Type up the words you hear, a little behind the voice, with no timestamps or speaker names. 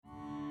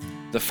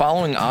The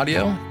following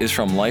audio is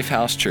from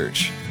Lifehouse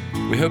Church.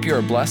 We hope you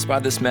are blessed by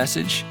this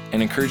message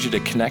and encourage you to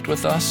connect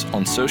with us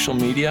on social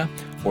media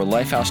or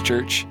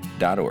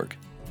lifehousechurch.org.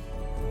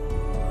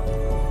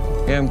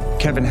 Yeah, I'm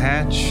Kevin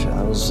Hatch.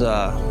 I was,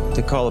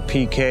 they call it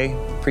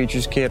PK,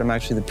 preacher's kid. I'm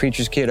actually the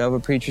preacher's kid of a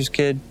preacher's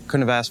kid.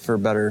 Couldn't have asked for a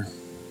better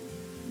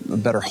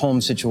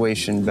home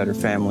situation, better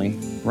family.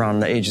 Around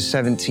the age of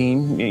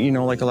 17, you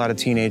know, like a lot of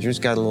teenagers,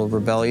 got a little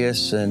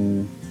rebellious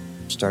and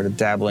started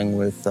dabbling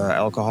with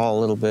alcohol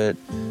a little bit.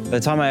 By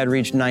the time I had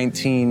reached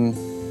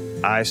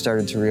 19, I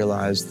started to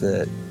realize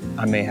that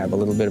I may have a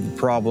little bit of a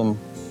problem.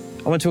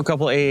 I went to a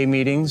couple AA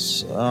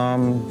meetings,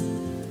 and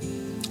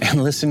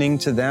listening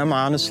to them,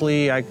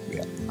 honestly, I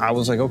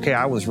was like, okay,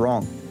 I was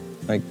wrong.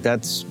 Like,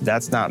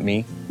 that's not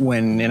me.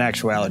 When in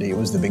actuality, it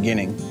was the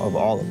beginning of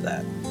all of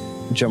that.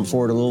 Jump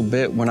forward a little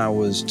bit. When I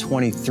was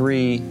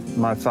 23,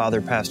 my father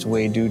passed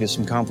away due to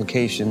some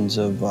complications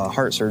of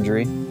heart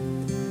surgery.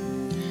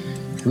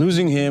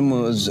 Losing him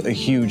was a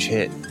huge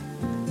hit,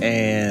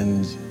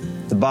 and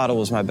the bottle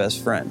was my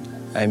best friend.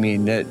 I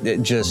mean,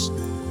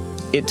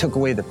 it took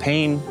away the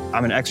pain.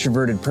 I'm an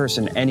extroverted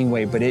person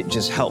anyway, but it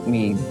just helped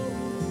me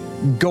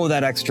go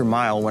that extra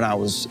mile when I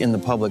was in the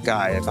public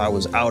eye. If I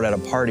was out at a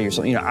party or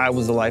something, you know, I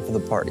was the life of the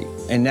party.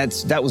 And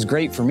that was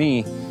great for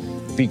me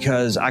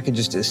because I could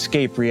just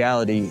escape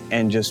reality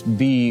and just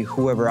be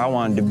whoever I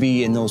wanted to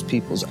be in those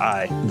people's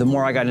eye. The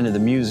more I got into the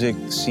music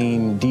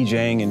scene,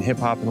 DJing and hip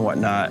hop and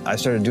whatnot, I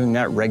started doing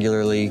that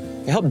regularly.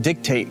 It helped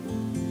dictate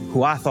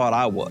who I thought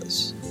I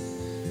was.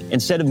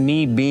 Instead of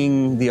me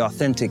being the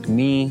authentic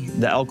me,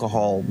 the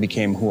alcohol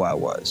became who I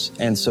was.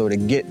 And so to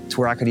get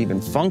to where I could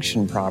even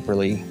function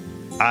properly,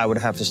 I would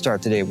have to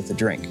start the day with a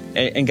drink,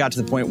 and got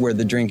to the point where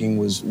the drinking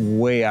was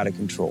way out of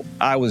control.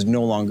 I was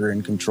no longer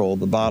in control.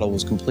 The bottle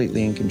was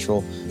completely in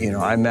control. You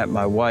know, I met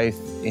my wife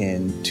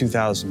in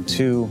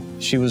 2002.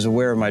 She was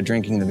aware of my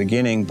drinking in the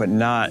beginning, but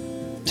not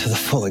to the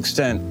full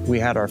extent. We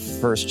had our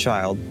first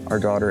child, our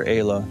daughter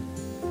Ayla,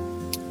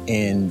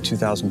 in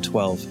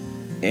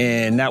 2012.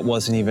 And that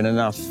wasn't even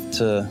enough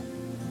to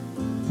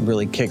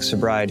really kick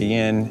sobriety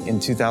in. In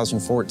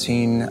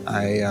 2014,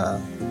 I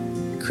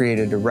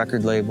created a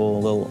record label, a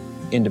little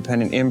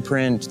independent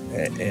imprint,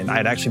 and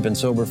I'd actually been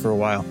sober for a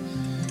while.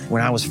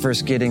 When I was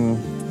first getting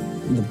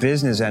the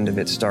business end of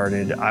it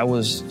started, I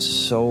was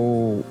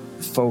so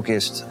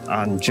focused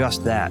on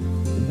just that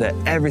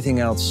everything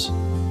else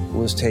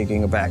was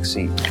taking a back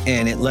seat.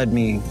 And it led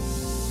me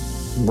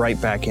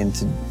right back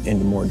into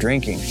more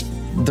drinking.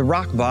 The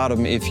rock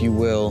bottom, if you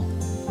will,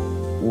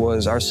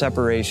 was our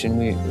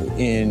separation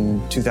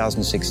in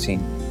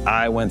 2016.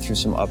 I went through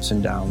some ups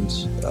and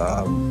downs,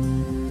 a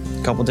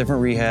couple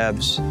different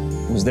rehabs,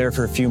 was there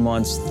for a few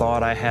months,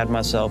 thought I had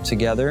myself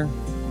together,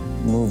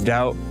 moved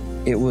out.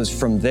 It was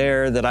from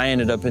there that I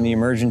ended up in the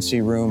emergency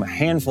room a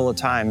handful of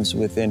times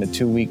within a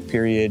 2-week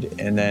period,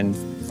 and then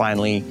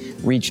finally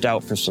reached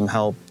out for some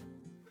help.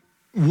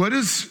 What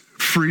is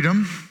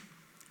freedom,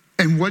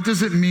 and what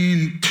does it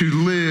mean to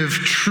live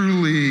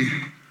truly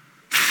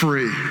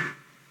free?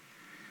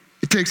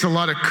 It takes a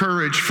lot of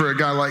courage for a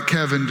guy like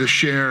Kevin to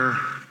share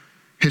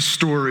his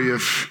story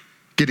of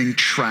getting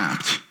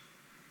trapped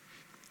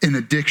in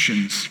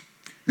addictions.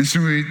 And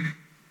so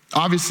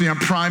obviously I'm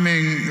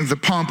priming the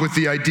pump with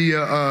the idea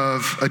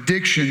of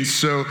addiction,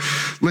 so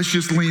let's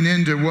just lean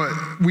into what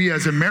we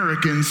as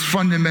Americans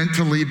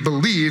fundamentally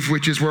believe,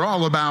 which is we're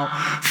all about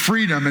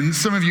freedom. And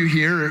some of you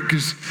here,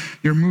 because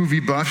you're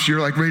movie buffs,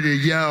 you're like ready to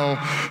yell,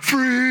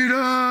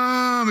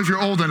 freedom, if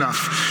you're old enough.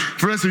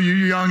 For the rest of you,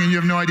 you're young and you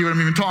have no idea what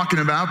I'm even talking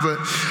about.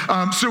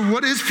 But so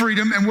what is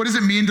freedom, and what does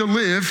it mean to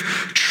live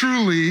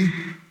truly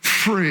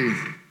free?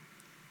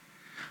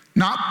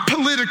 Not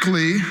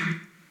politically,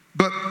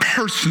 but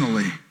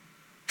personally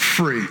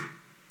free.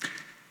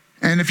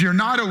 And if you're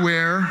not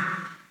aware,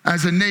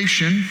 as a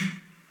nation,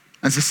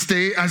 as a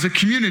state, as a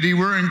community,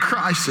 we're in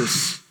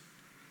crisis.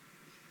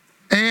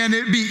 And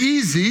it'd be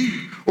easy,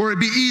 or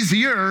it'd be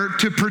easier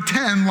to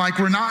pretend like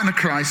we're not in a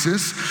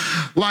crisis,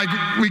 like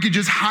we could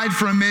just hide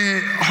from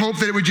it, hope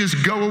that it would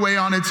just go away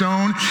on its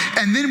own,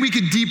 and then we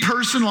could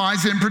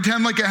depersonalize it and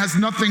pretend like it has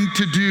nothing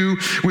to do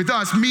with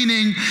us,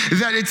 meaning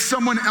that it's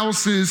someone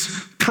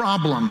else's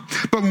problem.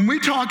 But when we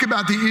talk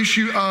about the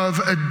issue of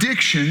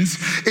addictions,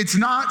 it's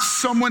not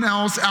someone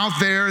else out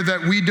there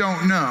that we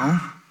don't know.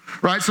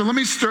 Right, so let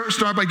me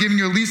start by giving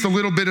you at least a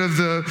little bit of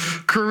the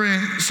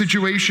current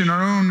situation in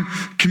our own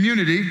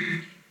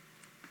community.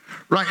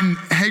 Right, in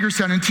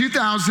Hagerstown, in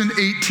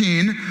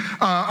 2018,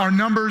 our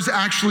numbers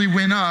actually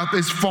went up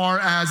as far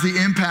as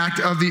the impact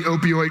of the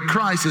opioid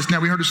crisis.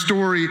 Now, we heard a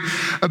story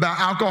about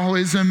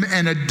alcoholism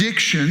and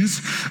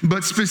addictions,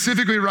 but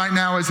specifically right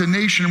now as a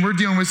nation, we're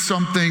dealing with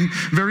something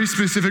very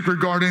specific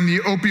regarding the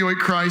opioid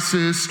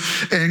crisis,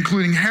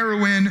 including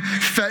heroin,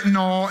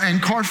 fentanyl,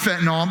 and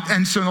carfentanil.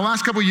 And so in the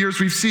last couple of years,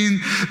 we've seen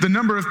the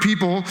number of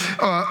people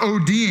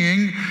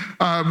ODing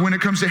when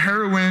it comes to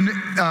heroin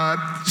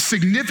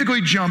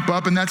significantly jump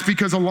up, and that's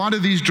because a lot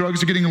of these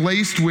drugs are getting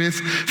laced with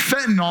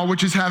fentanyl,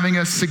 which is having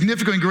a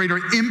significantly greater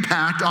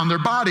impact on their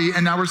body,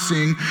 and now we're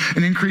seeing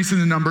an increase in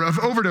the number of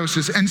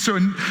overdoses. And so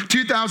in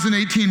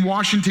 2018,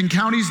 Washington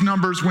County's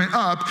numbers went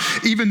up,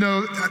 even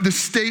though the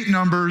state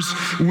numbers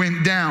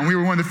went down. We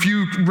were one of the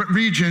few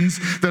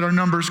regions that our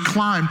numbers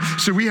climbed.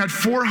 So we had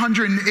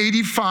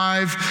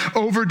 485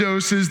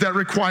 overdoses that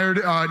required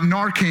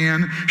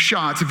Narcan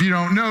shots. If you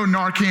don't know,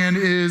 Narcan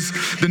is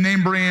the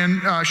name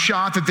brand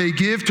shot that they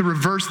give to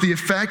reverse the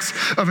effects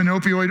of an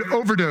opioid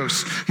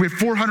overdose. We have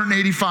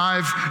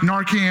 485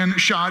 Narcan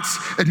shots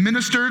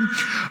administered.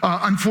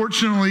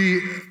 Unfortunately,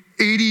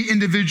 80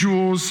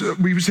 individuals,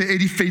 we would say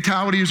 80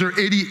 fatalities or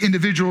 80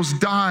 individuals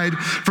died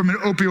from an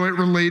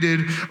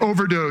opioid-related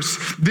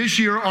overdose. This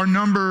year, our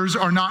numbers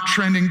are not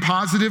trending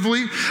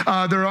positively.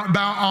 They're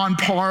about on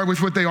par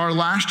with what they are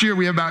last year.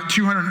 We have about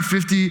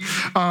 250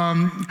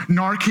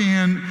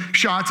 Narcan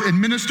shots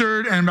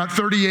administered and about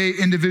 38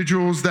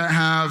 individuals that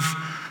have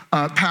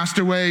passed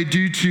away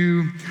due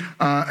to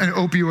an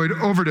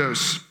opioid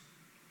overdose.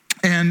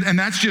 And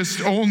that's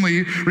just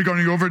only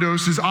regarding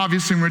overdoses.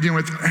 Obviously, we're dealing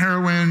with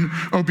heroin,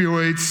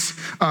 opioids,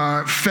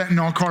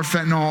 fentanyl,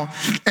 carfentanil.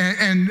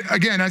 And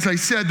again, as I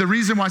said, the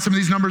reason why some of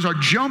these numbers are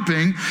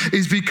jumping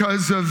is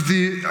because of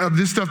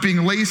this stuff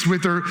being laced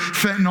with their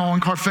fentanyl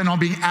and carfentanil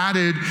being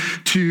added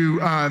to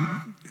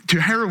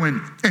heroin.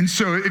 And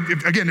so,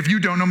 if you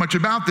don't know much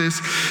about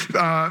this,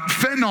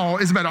 fentanyl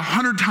is about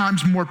 100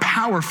 times more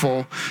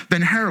powerful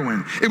than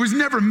heroin. It was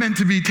never meant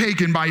to be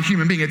taken by a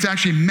human being. It's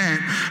actually meant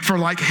for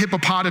like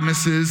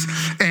hippopotamuses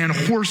and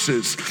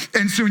horses.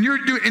 And so when you're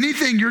doing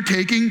anything you're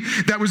taking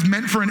that was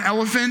meant for an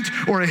elephant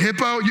or a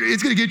hippo,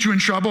 it's gonna get you in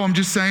trouble, I'm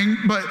just saying.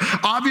 But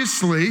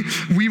obviously,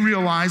 we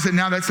realize that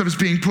now that stuff is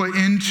being put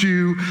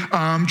into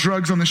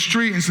drugs on the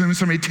street. And so then when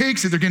somebody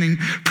takes it, they're getting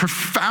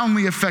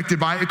profoundly affected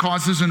by it. It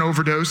causes an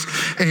overdose.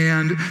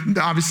 And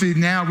obviously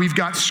now we've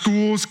got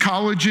schools,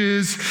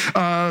 colleges,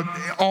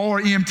 all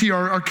our EMT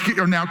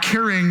are now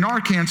carrying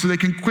Narcan so they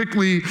can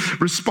quickly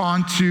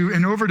respond to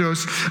an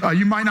overdose.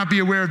 You might not be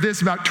aware of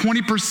this, about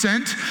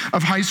 20%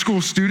 of high school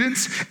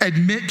students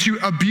admit to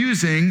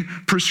abusing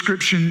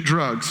prescription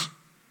drugs.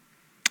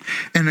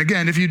 And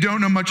again, if you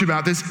don't know much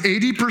about this,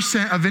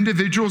 80% of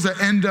individuals that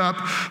end up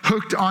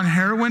hooked on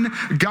heroin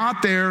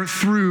got there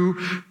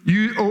through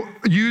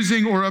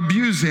using or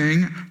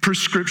abusing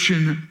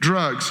prescription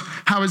drugs.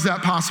 How is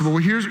that possible?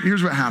 Well,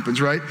 here's what happens,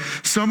 right?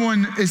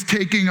 Someone is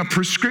taking a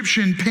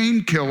prescription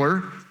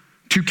painkiller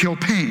to kill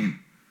pain.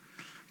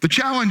 The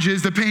challenge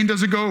is the pain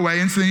doesn't go away,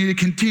 and so they need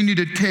to continue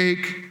to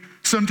take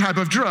some type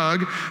of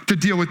drug to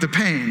deal with the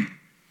pain.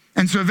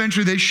 And so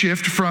eventually they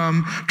shift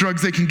from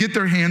drugs they can get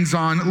their hands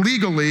on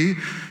legally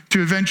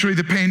to eventually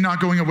the pain not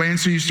going away. And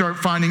so you start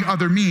finding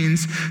other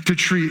means to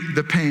treat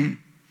the pain.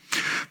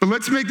 But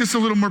let's make this a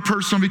little more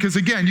personal because,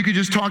 again, you could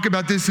just talk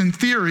about this in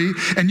theory,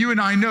 and you and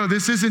I know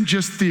this isn't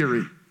just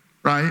theory,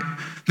 right?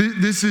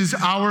 This is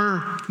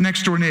our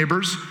next door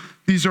neighbors.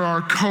 These are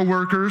our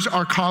coworkers,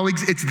 our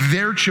colleagues. It's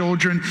their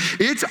children.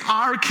 It's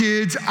our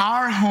kids,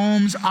 our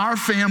homes, our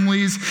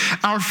families,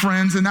 our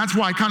friends. And that's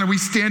why kind of we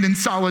stand in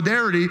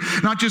solidarity,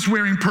 not just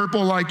wearing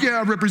purple like,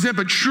 yeah, represent,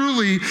 but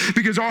truly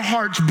because our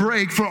hearts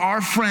break for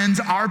our friends,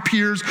 our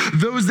peers,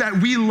 those that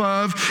we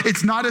love.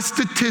 It's not a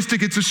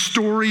statistic, it's a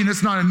story, and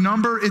it's not a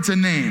number, it's a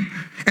name.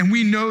 And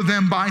we know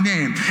them by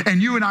name.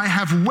 And you and I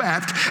have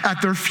wept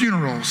at their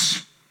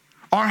funerals.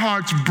 Our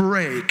hearts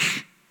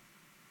break.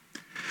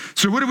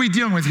 So what are we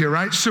dealing with here,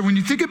 right? So when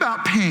you think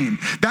about pain,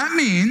 that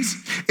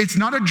means it's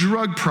not a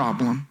drug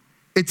problem,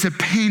 it's a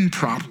pain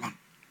problem.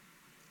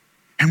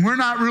 And we're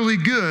not really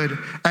good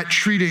at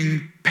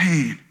treating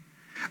pain.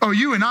 Oh,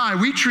 you and I,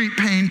 we treat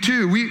pain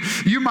too.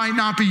 You might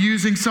not be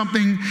using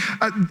something,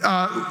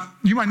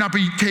 you might not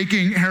be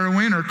taking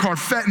heroin or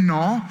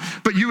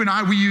carfentanil, but you and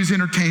I, we use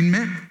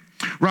entertainment.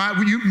 Right?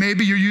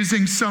 Maybe you're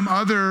using some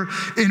other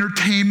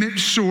entertainment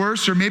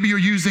source, or maybe you're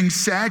using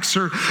sex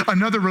or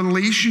another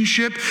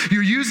relationship.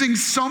 You're using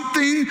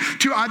something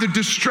to either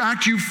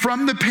distract you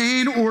from the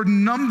pain or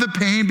numb the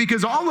pain,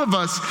 because all of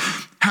us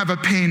have a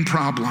pain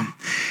problem.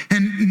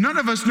 And none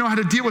of us know how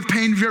to deal with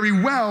pain very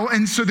well.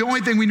 And so the only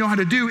thing we know how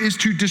to do is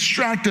to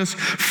distract us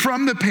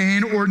from the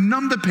pain or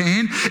numb the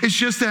pain. It's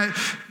just that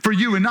for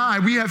you and I,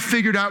 we have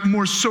figured out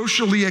more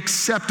socially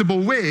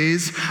acceptable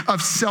ways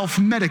of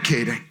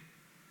self-medicating.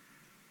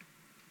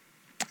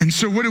 And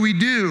so what do we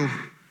do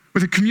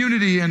with a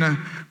community and a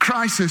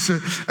crisis,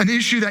 an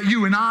issue that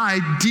you and I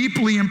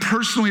deeply and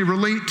personally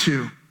relate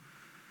to?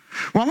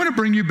 Well, I want to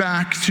bring you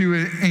back to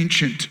an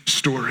ancient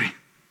story.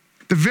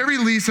 At the very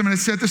least, I'm going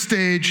to set the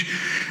stage,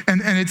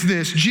 and it's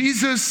this.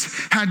 Jesus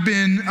had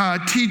been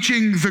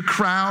teaching the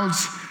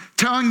crowds,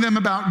 telling them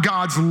about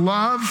God's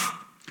love,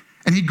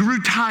 and he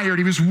grew tired.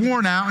 He was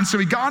worn out, and so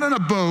he got on a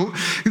boat,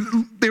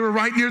 they were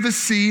right near the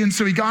sea, and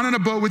so he got on a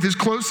boat with his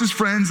closest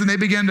friends, and they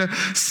began to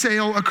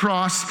sail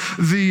across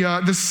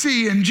the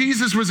sea. And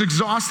Jesus was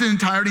exhausted and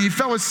tired, and he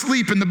fell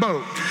asleep in the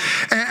boat.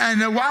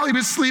 And while he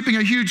was sleeping,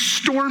 a huge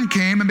storm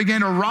came and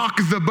began to rock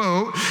the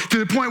boat to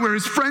the point where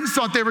his friends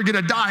thought they were going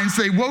to die, and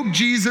so they woke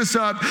Jesus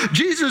up.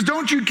 Jesus,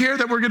 don't you care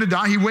that we're going to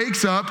die? He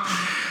wakes up,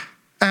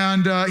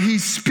 and he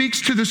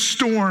speaks to the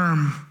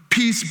storm,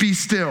 peace, be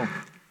still.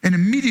 And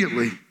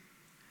immediately,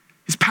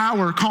 his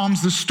power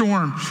calms the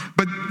storm,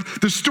 but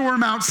the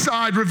storm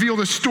outside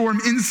revealed a storm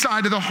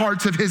inside of the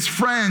hearts of his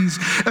friends.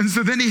 And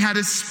so then he had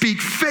to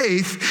speak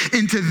faith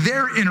into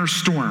their inner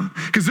storm,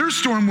 because their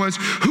storm was,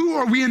 who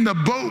are we in the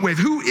boat with?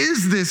 Who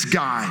is this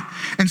guy?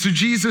 And so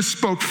Jesus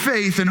spoke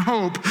faith and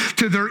hope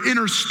to their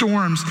inner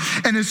storms.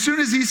 And as soon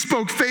as he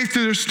spoke faith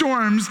to their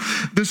storms,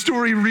 the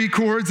story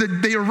records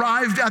that they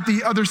arrived at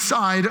the other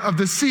side of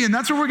the sea. And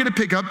that's where we're going to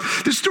pick up.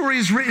 This story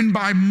is written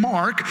by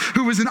Mark,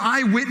 who was an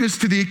eyewitness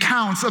to the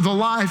accounts of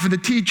the life and the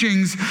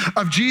teachings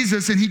of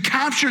Jesus, and he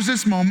captures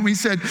this moment. He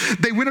said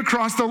they went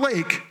across the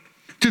lake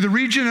to the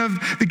region of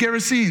the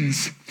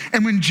Gerasenes,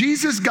 and when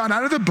Jesus got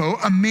out of the boat,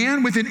 a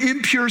man with an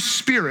impure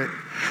spirit,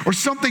 or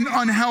something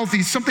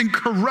unhealthy, something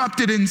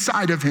corrupted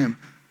inside of him,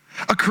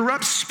 a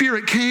corrupt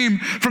spirit came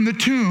from the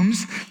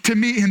tombs to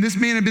meet him. This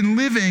man had been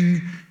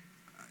living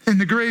in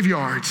the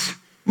graveyards,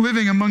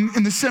 living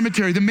in the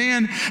cemetery. The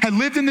man had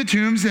lived in the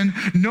tombs, and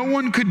no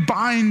one could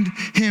bind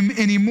him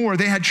anymore.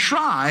 They had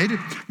tried,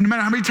 no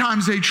matter how many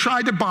times they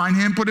tried to bind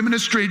him, put him in a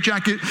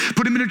straitjacket,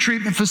 put him in a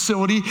treatment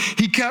facility,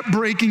 he kept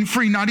breaking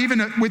free. Not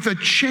even with a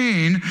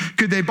chain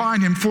could they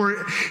bind him,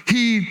 for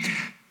he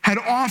had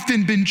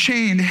often been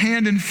chained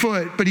hand and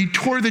foot, but he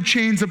tore the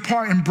chains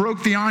apart and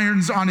broke the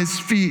irons on his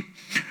feet.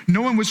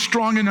 No one was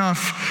strong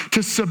enough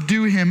to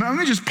subdue him. Let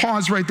me just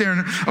pause right there.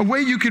 And a way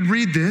you could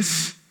read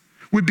this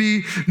would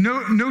be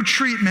no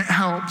treatment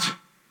helped.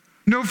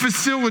 No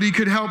facility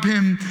could help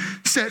him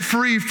set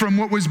free from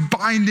what was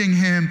binding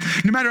him.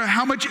 No matter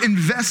how much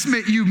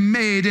investment you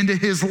made into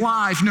his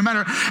life, no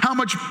matter how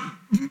much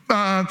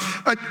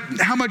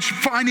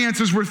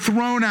finances were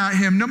thrown at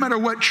him, no matter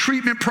what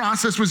treatment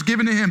process was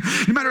given to him,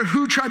 no matter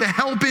who tried to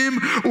help him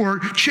or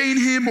chain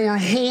him or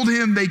hold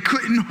him, they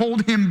couldn't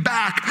hold him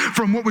back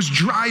from what was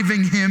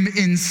driving him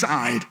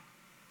inside.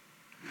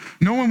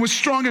 No one was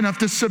strong enough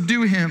to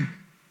subdue him.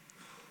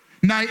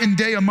 Night and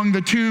day among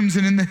the tombs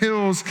and in the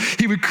hills,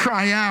 he would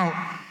cry out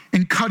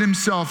and cut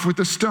himself with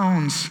the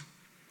stones.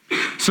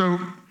 So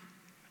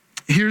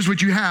here's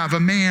what you have, a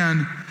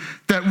man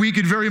that we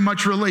could very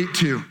much relate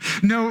to.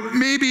 No,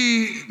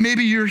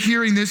 maybe you're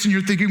hearing this and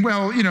you're thinking,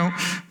 well,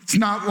 it's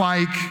not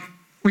like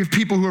we have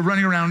people who are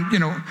running around,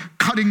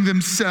 cutting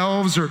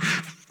themselves or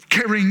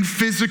carrying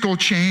physical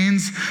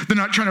chains. They're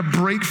not trying to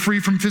break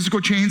free from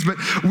physical chains, but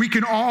we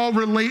can all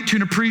relate to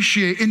and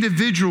appreciate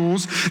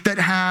individuals that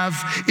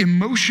have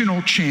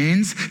emotional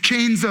chains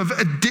of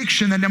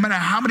addiction, that no matter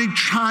how many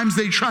times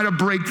they try to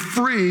break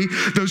free,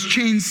 those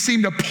chains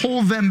seem to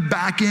pull them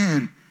back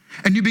in.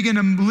 And you begin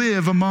to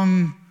live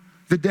among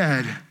the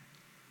dead.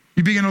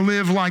 You begin to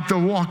live like the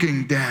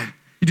walking dead.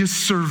 You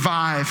just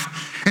survive.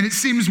 And it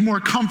seems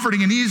more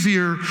comforting and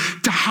easier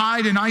to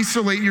hide and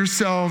isolate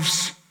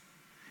yourselves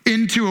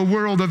into a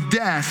world of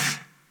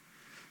death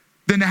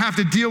than to have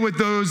to deal with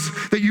those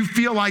that you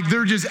feel like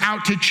they're just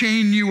out to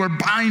chain you or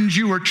bind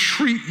you or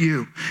treat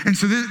you. And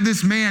so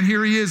this man,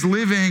 here he is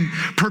living,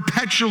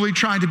 perpetually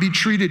trying to be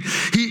treated.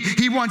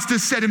 He wants to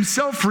set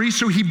himself free,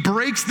 so he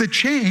breaks the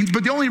chains,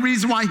 but the only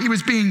reason why he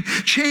was being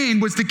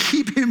chained was to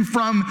keep him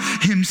from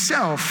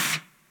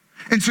himself.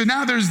 And so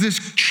now there's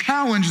this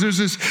challenge, there's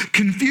this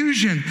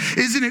confusion.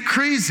 Isn't it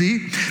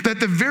crazy that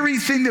the very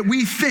thing that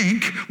we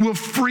think will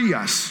free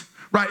us,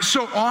 right?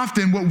 So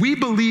often what we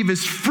believe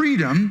is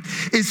freedom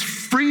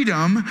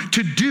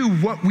to do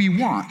what we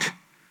want.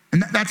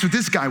 And that's what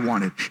this guy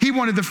wanted. He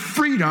wanted the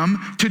freedom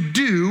to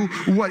do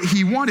what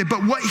he wanted,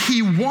 but what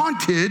he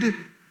wanted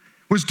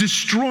was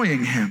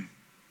destroying him.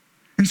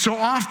 And so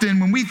often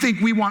when we think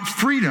we want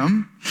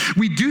freedom,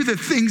 we do the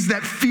things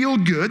that feel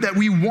good, that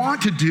we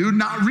want to do,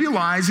 not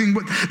realizing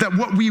that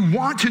what we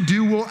want to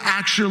do will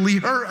actually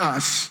hurt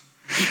us.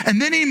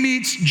 And then he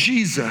meets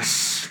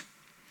Jesus.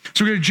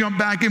 So we're going to jump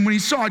back in. When he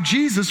saw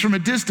Jesus from a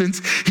distance,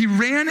 he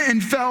ran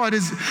and fell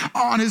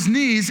on his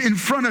knees in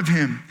front of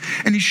him.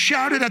 And he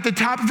shouted at the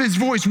top of his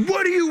voice,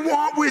 "What do you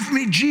want with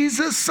me,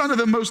 Jesus, Son of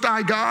the Most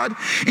High God?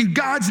 In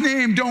God's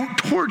name, don't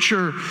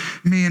torture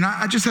me." And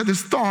I just had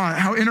this thought,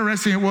 how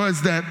interesting it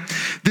was that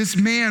this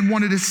man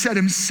wanted to set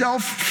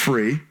himself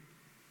free.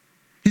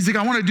 He's like,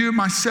 I want to do it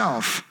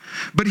myself.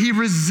 But he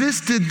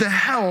resisted the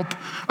help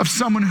of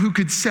someone who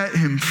could set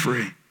him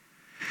free.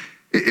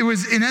 It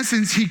was, in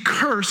essence, he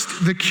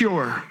cursed the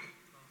cure.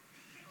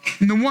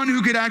 And the one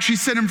who could actually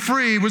set him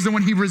free was the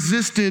one he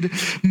resisted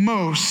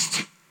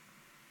most.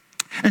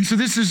 And so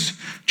this is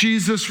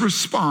Jesus'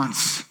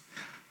 response.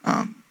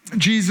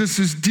 Jesus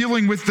is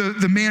dealing with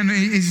the man.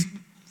 He's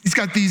He's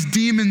got these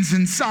demons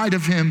inside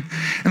of him.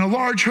 And a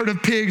large herd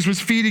of pigs was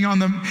feeding on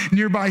the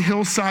nearby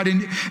hillside.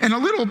 And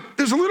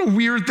there's a little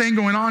weird thing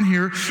going on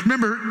here.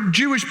 Remember,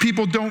 Jewish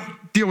people don't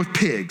deal with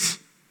pigs.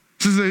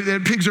 So the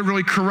pigs are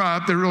really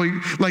corrupt. They're really,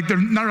 they're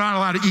not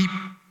allowed to eat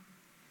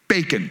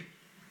bacon.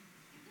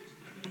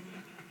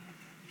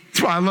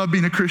 That's why I love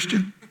being a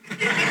Christian.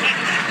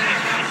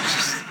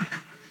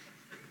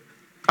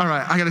 All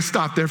right, I got to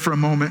stop there for a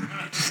moment.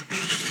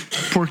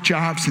 Pork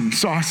chops and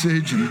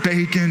sausage and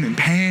bacon and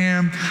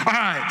ham. All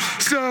right,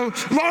 so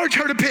large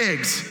herd of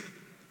pigs,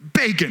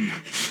 bacon,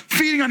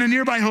 feeding on a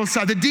nearby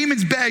hillside. The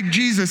demons begged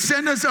Jesus,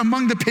 send us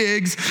among the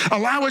pigs,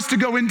 allow us to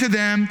go into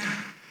them.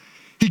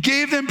 He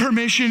gave them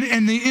permission,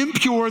 and the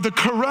impure, the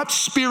corrupt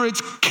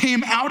spirits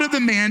came out of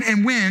the man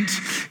and went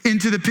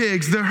into the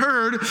pigs. The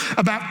herd,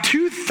 about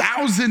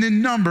 2,000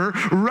 in number,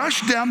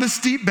 rushed down the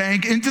steep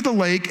bank into the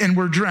lake and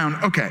were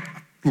drowned. Okay,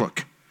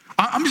 look.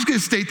 I'm just gonna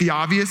state the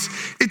obvious.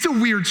 It's a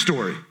weird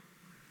story.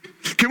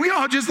 Can we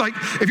all just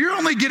if you're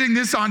only getting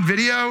this on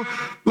video,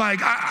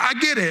 I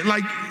get it.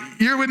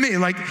 You're with me.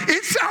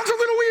 It sounds a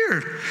little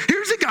weird.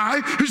 Here's a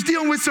guy who's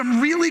dealing with some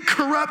really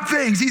corrupt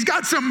things. He's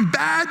got some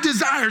bad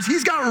desires.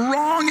 He's got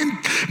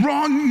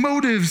wrong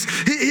motives.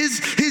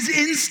 His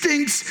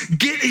instincts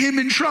get him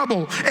in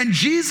trouble. And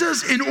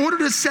Jesus, in order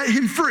to set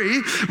him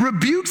free,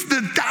 rebukes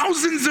the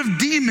thousands of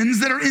demons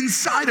that are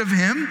inside of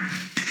him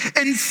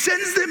and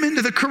sends them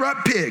into the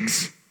corrupt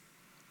pigs.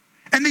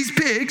 And these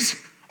pigs,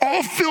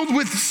 all filled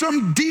with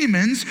some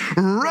demons,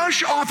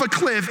 rush off a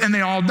cliff and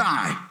they all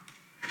die.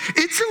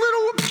 It's a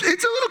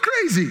little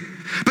crazy.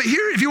 But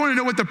here, if you want to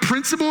know what the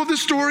principle of the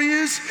story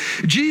is,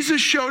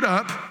 Jesus showed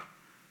up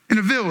in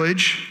a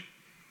village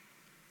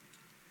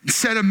and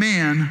set a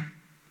man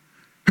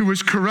who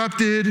was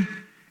corrupted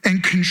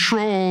and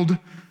controlled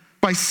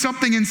by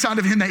something inside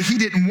of him that he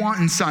didn't want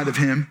inside of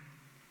him.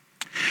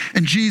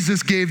 And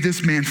Jesus gave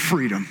this man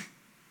freedom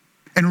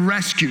and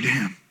rescued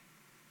him.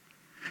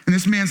 And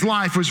this man's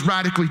life was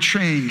radically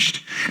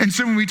changed. And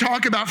so when we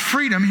talk about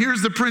freedom,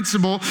 here's the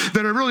principle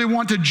that I really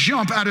want to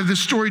jump out of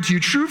this story to you.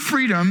 True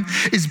freedom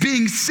is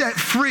being set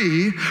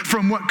free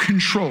from what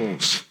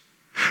controls.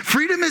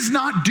 Freedom is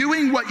not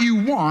doing what you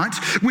want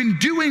when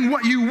doing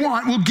what you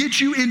want will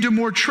get you into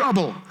more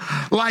trouble.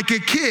 Like a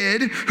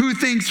kid who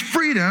thinks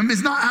freedom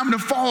is not having to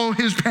follow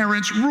his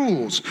parents'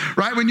 rules,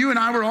 right? When you and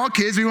I were all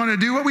kids, we wanted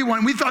to do what we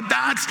wanted. We thought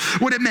that's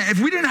what it meant.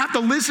 If we didn't have to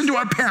listen to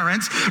our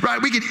parents,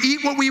 right, we could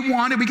eat what we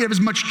wanted. We could have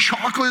as much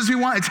chocolate as we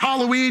want. It's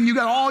Halloween. You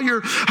got all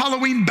your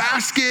Halloween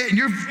basket, and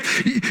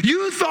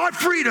you thought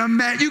freedom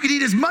meant you could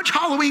eat as much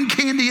Halloween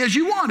candy as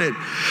you wanted.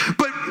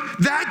 But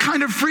that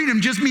kind of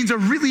freedom just means a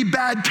really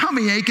bad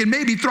tummy ache and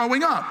maybe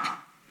throwing up.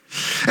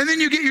 And then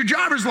you get your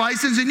driver's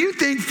license and you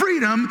think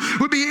freedom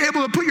would be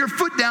able to put your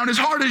foot down as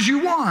hard as you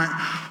want,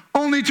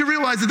 only to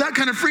realize that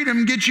kind of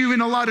freedom gets you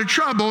in a lot of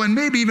trouble and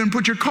maybe even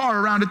put your car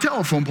around a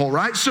telephone pole,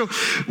 right? So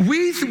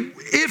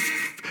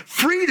if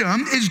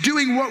freedom is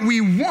doing what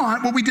we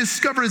want, what we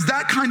discover is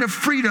that kind of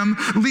freedom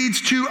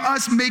leads to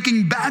us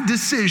making bad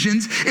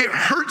decisions. It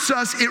hurts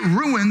us, it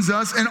ruins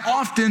us, and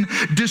often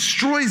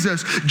destroys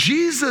us.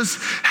 Jesus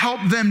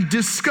helped them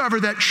discover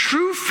that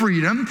true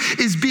freedom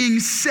is being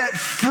set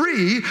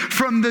free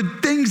from the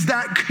things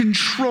that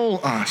control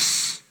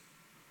us.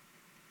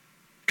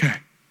 Okay.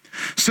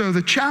 So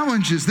the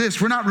challenge is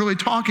this: we're not really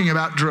talking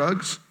about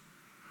drugs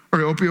or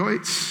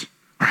opioids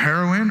or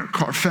heroin or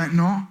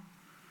fentanyl.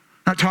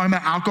 Not talking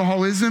about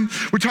alcoholism.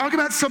 We're talking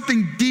about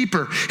something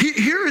deeper.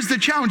 Here is the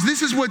challenge.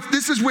 This is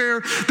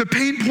where the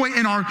pain point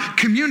in our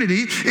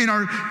community, in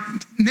our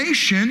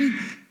nation,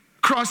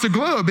 across the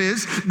globe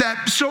is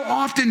that so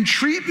often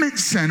treatment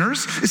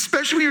centers,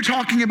 especially when you're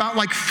talking about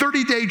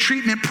 30-day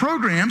treatment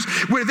programs,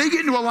 where they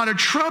get into a lot of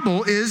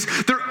trouble is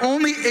they're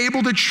only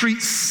able to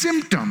treat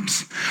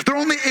symptoms. They're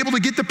only able to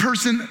get the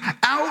person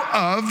out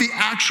of the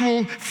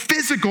actual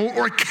physical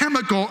or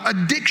chemical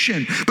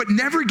addiction, but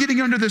never getting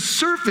under the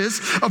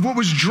surface of what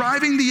was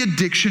driving the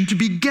addiction to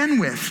begin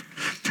with.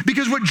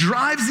 Because what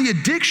drives the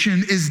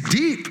addiction is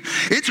deep.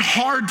 It's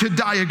hard to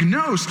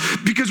diagnose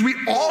because we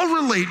all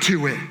relate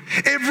to it.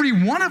 Every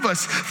one of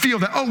us feel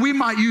that, we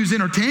might use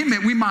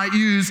entertainment, we might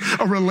use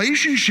a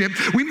relationship,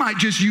 we might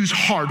just use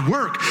hard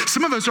work.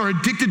 Some of us are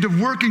addicted to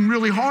working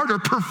really hard or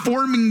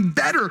performing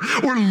better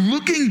or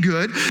looking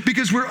good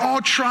because we're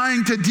all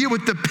trying to deal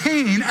with the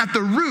pain at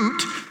the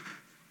root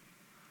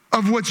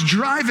of what's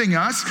driving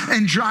us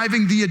and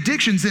driving the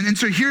addictions. And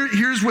so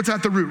here's what's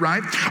at the root,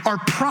 right? Our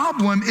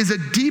problem is a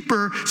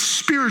deeper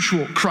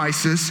spiritual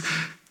crisis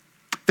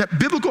that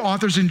biblical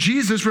authors and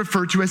Jesus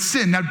refer to as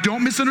sin. Now,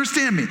 don't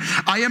misunderstand me.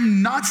 I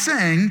am not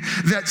saying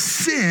that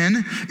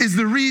sin is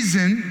the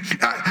reason.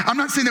 I'm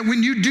not saying that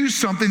when you do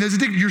something that's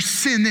addictive, you're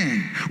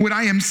sinning. What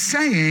I am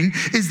saying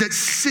is that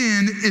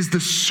sin is the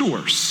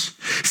source.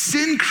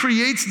 Sin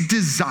creates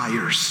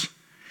desires.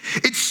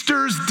 It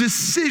stirs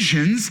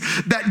decisions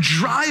that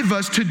drive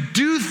us to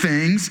do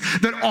things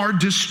that are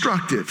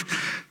destructive.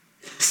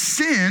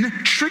 Sin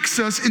tricks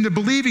us into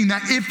believing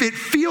that if it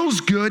feels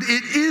good,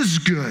 it is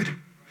good.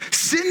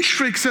 Sin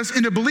tricks us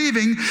into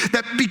believing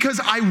that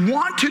because I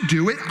want to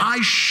do it, I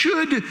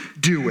should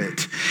do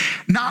it.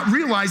 Not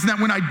realizing that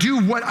when I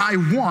do what I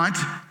want,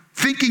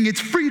 thinking it's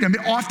freedom,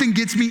 it often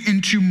gets me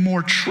into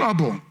more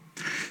trouble.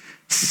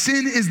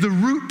 Sin is the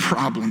root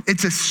problem.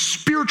 It's a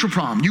spiritual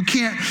problem. You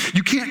can't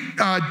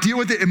deal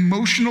with it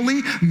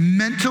emotionally,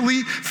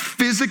 mentally,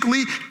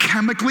 physically,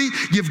 chemically.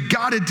 You've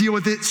got to deal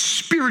with it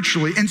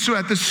spiritually. And so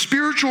at the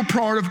spiritual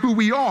part of who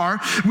we are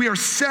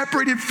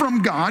separated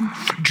from God,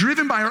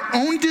 driven by our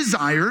own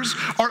desires,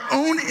 our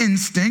own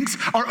instincts,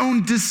 our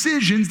own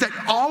decisions that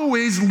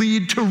always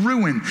lead to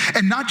ruin.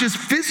 And not just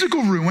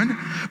physical ruin,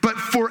 but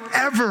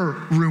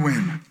forever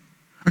ruin.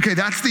 Okay,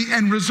 that's the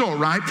end result,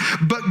 right?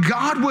 But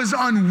God was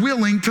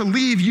unwilling to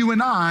leave you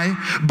and I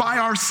by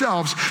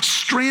ourselves,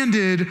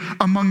 stranded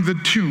among the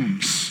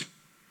tombs.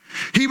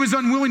 He was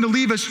unwilling to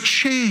leave us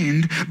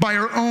chained by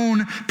our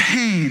own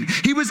pain.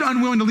 He was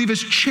unwilling to leave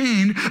us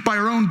chained by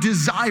our own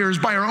desires,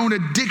 by our own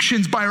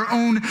addictions, by our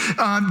own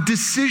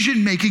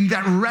decision-making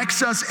that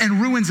wrecks us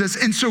and ruins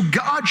us. And so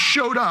God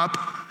showed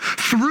up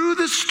through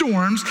the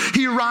storms.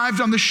 He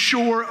arrived on the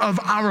shore of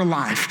our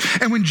life.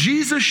 And when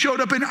Jesus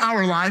showed up in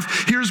our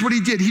life, here's what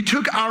he did. He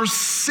took our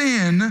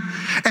sin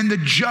and the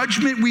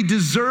judgment we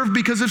deserve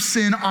because of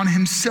sin on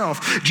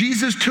himself.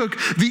 Jesus took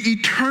the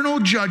eternal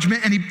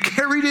judgment and he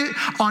carried it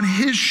on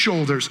his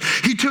shoulders.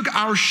 He took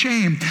our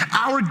shame,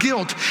 our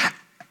guilt,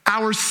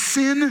 our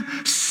sin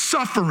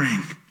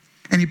suffering,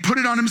 and he put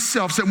it on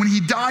himself so that when he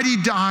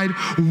died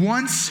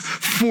once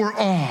for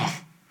all.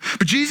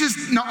 But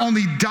Jesus not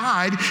only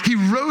died, he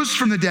rose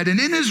from the dead. And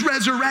in his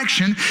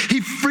resurrection,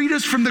 he freed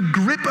us from the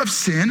grip of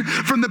sin,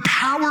 from the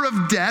power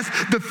of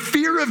death, the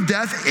fear of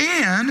death,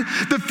 and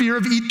the fear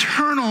of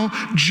eternal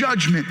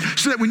judgment.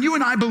 So that when you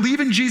and I believe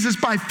in Jesus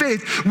by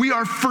faith, we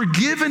are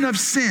forgiven of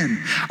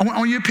sin. I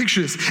want you to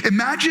picture this.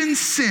 Imagine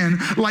sin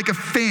like a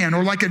fan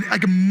or like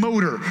a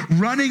motor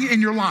running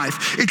in your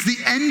life. It's the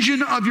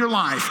engine of your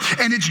life,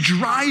 and it's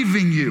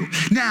driving you.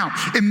 Now,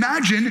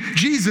 imagine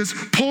Jesus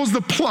pulls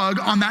the plug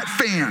on that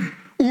fan.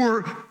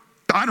 Or,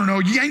 I don't know,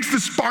 yanks the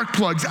spark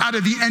plugs out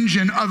of the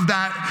engine of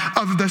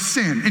the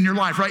sin in your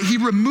life, right? He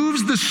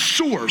removes the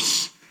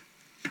source.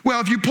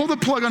 Well, if you pull the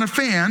plug on a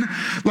fan,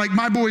 like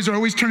my boys are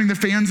always turning the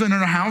fans on in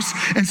our house,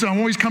 and so I'm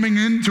always coming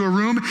into a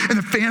room and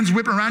the fan's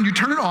whipping around, you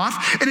turn it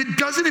off, and it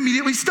doesn't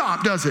immediately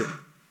stop, does it?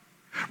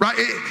 Right?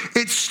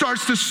 It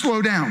starts to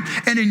slow down.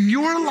 And in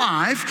your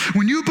life,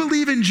 when you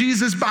believe in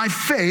Jesus by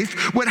faith,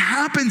 what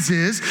happens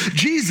is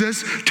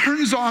Jesus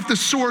turns off the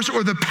source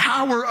or the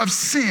power of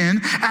sin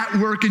at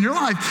work in your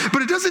life.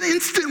 But it doesn't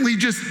instantly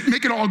just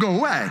make it all go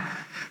away.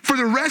 For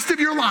the rest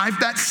of your life,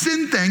 that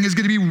sin thing is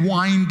going to be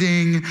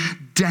winding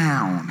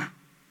down.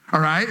 All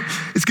right?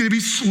 It's going to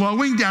be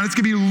slowing down. It's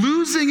going to be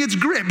losing its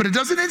grip, but it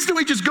doesn't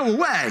instantly just go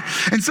away.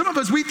 And some of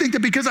us, we think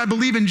that because I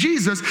believe in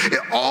Jesus,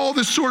 all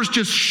the source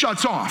just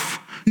shuts off.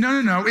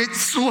 No. It's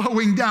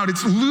slowing down.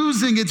 It's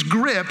losing its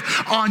grip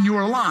on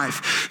your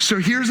life. So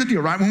here's the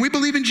deal, right? When we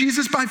believe in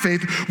Jesus by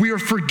faith, we are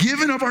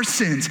forgiven of our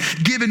sins,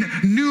 given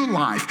new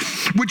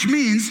life, which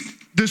means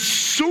the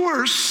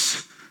sin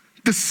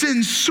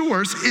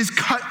source is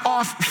cut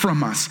off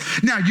from us.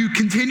 Now, you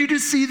continue to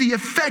see the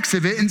effects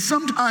of it, and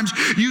sometimes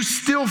you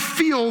still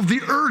feel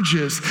the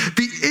urges,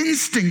 the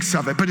instincts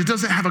of it, but it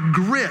doesn't have a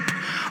grip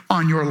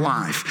on your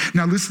life.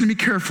 Now, listen to me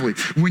carefully.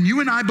 When you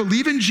and I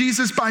believe in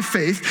Jesus by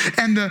faith,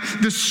 and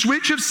the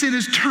switch of sin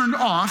is turned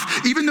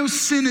off, even though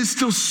sin is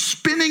still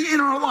spinning in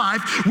our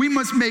life, we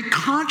must make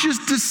conscious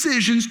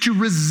decisions to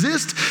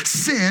resist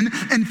sin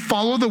and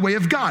follow the way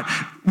of God.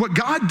 What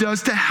God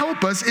does to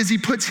help us is he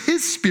puts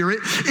his spirit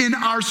in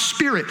our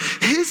spirit.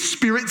 His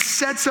spirit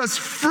sets us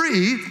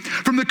free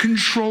from the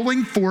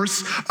controlling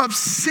force of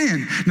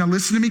sin. Now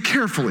listen to me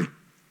carefully.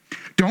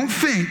 Don't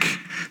think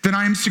that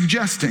I am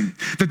suggesting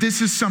that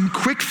this is some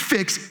quick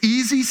fix,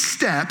 easy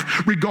step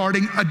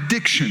regarding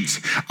addictions.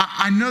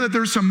 I know that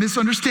there's some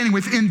misunderstanding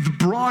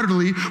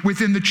broadly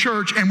within the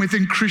church and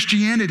within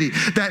Christianity,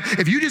 that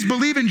if you just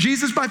believe in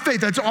Jesus by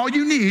faith, that's all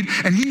you need,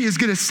 and he is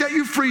going to set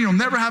you free, you'll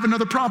never have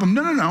another problem.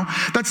 No.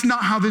 That's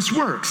not how this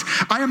works.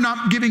 I am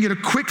not giving it a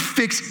quick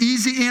fix,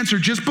 easy answer.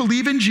 Just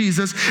believe in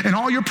Jesus and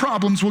all your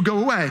problems will go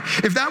away.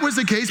 If that was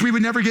the case, we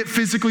would never get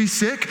physically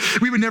sick.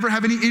 We would never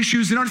have any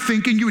issues in our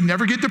thinking. You would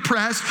never get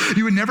depressed.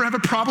 You would never have a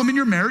problem in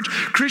your marriage.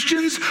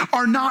 Christians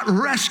are not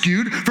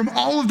rescued from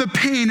all of the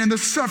pain and the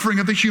suffering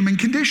of the human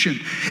condition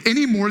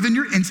any more than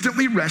you're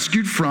instantly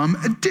rescued from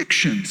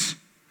addictions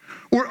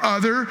or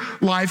other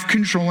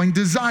life-controlling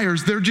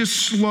desires. They're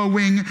just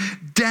slowing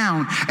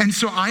down. And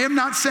so I am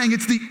not saying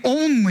it's the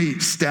only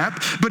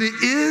step, but it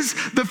is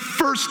the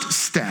first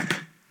step.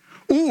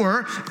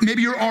 Or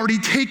maybe you're already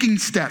taking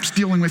steps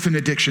dealing with an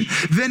addiction.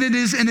 Then it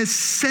is an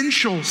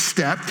essential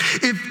step.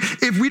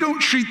 If we don't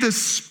treat the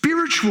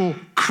spiritual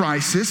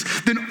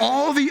crisis, then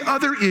all the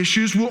other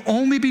issues will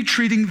only be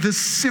treating the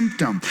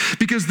symptom,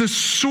 because the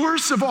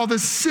source of all the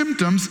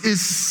symptoms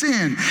is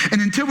sin. And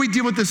until we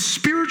deal with the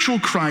spiritual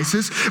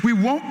crisis, we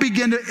won't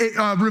begin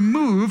to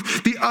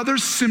remove the other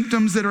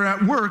symptoms that are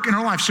at work in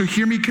our life. So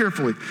hear me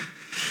carefully.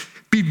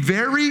 Be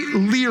very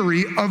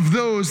leery of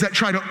those that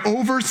try to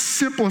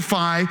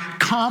oversimplify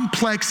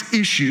complex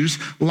issues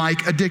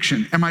like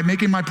addiction. Am I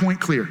making my point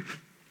clear?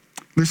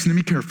 Listen to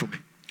me carefully.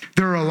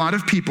 There are a lot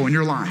of people in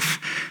your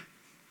life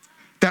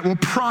that will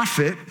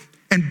profit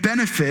and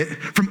benefit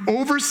from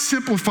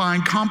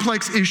oversimplifying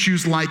complex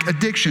issues like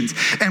addictions.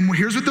 And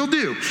here's what they'll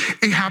do.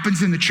 It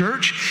happens in the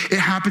church. It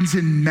happens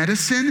in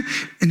medicine,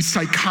 in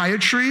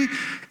psychiatry.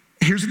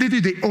 Here's what they do.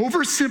 They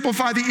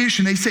oversimplify the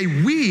issue and they say,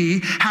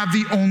 we have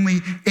the only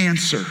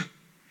answer.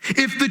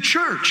 If the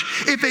church,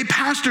 if a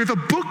pastor, if a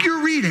book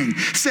you're reading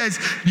says,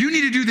 you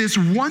need to do this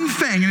one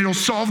thing and it'll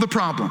solve the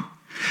problem,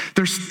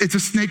 it's a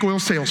snake oil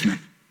salesman.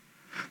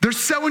 They're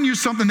selling you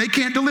something they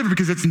can't deliver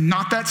because it's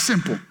not that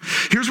simple.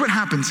 Here's what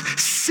happens.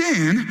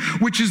 Sin,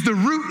 which is the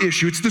root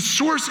issue, it's the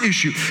source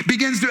issue,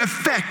 begins to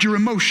affect your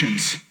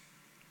emotions.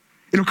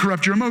 It'll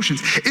corrupt your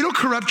emotions. It'll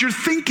corrupt your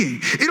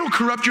thinking. It'll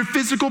corrupt your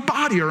physical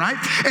body, all right?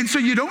 And so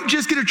you don't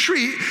just get to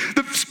treat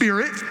the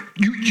spirit,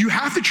 you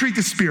have to treat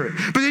the spirit,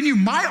 but then you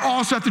might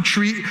also have to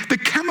treat the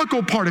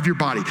chemical part of your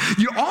body.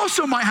 You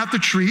also might have to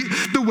treat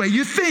the way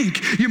you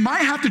think. You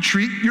might have to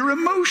treat your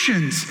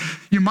emotions.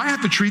 You might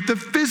have to treat the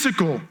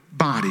physical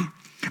body.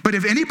 But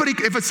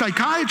if a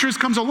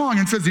psychiatrist comes along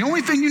and says the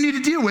only thing you need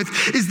to deal with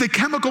is the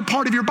chemical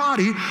part of your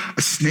body,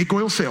 a snake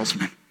oil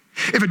salesman.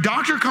 If a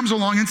doctor comes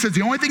along and says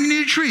the only thing you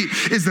need to treat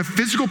is the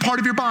physical part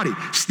of your body,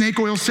 snake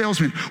oil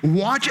salesman.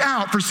 Watch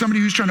out for somebody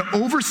who's trying to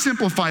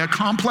oversimplify a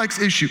complex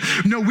issue.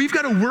 No, we've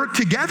got to work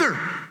together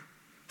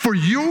for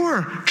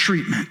your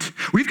treatment.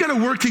 We've got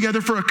to work together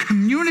for a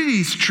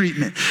community's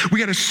treatment. We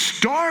got to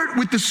start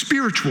with the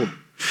spiritual.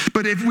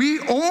 But if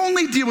we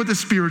only deal with the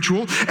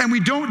spiritual and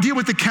we don't deal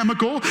with the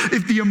chemical,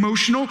 if the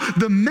emotional,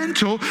 the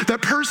mental,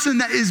 that person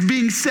that is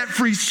being set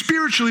free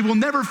spiritually will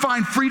never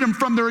find freedom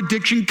from their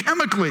addiction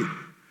chemically.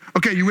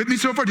 Okay, you with me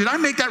so far? Did I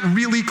make that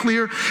really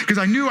clear? Because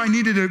I knew I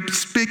needed to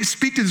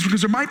speak to this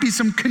because there might be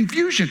some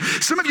confusion.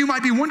 Some of you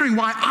might be wondering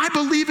why I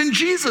believe in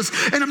Jesus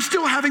and I'm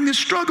still having this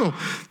struggle.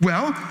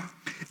 Well,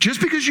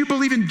 just because you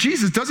believe in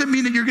Jesus doesn't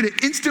mean that you're going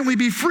to instantly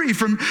be free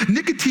from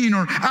nicotine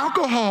or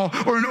alcohol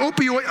or an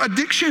opioid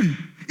addiction.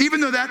 Even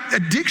though that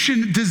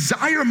addiction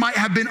desire might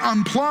have been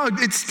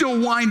unplugged, it's still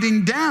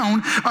winding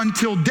down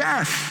until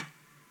death.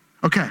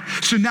 Okay,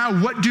 so now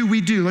what do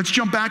we do? Let's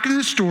jump back into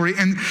the story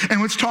and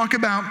let's talk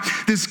about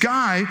this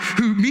guy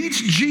who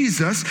meets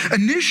Jesus,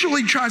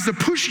 initially tries to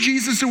push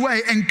Jesus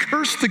away and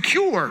curse the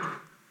cure.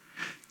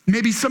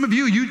 Maybe some of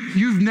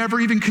you've never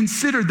even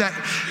considered that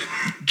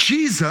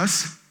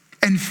Jesus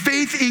and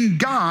faith in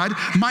God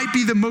might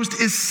be the most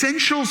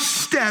essential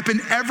step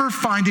in ever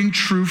finding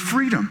true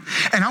freedom.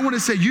 And I want to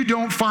say you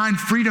don't find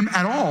freedom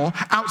at all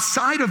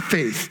outside of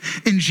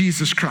faith in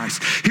Jesus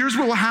Christ. Here's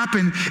what will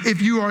happen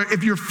if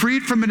you're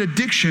freed from an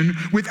addiction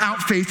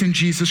without faith in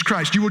Jesus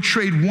Christ. You will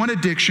trade one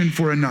addiction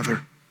for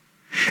another.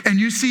 And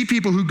you see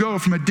people who go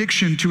from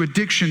addiction to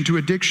addiction to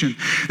addiction.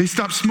 They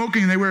stop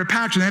smoking and they wear a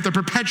patch and they have to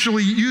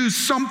perpetually use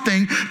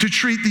something to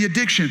treat the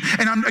addiction.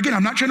 And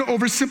I'm not trying to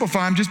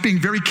oversimplify. I'm just being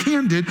very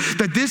candid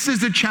that this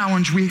is the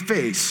challenge we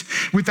face.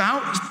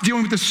 Without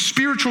dealing with the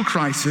spiritual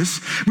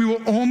crisis, we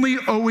will only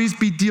always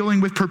be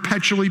dealing with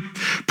perpetually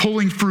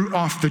pulling fruit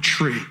off the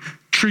tree,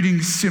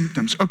 treating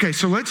symptoms. Okay,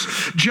 so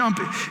let's jump.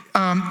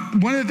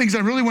 One of the things I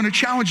really want to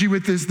challenge you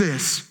with is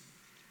this.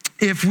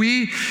 If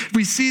we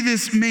see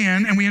this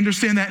man and we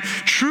understand that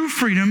true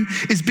freedom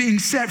is being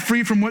set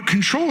free from what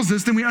controls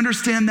us, then we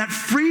understand that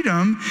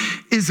freedom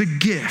is a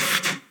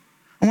gift.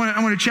 I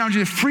want to challenge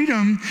you that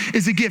freedom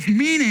is a gift,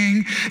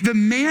 meaning the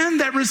man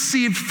that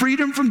received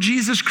freedom from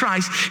Jesus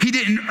Christ, he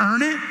didn't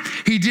earn it,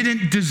 he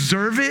didn't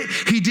deserve it,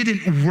 he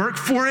didn't work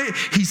for it,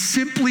 he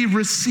simply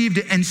received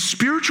it. And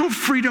spiritual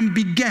freedom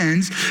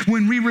begins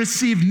when we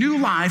receive new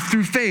life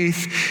through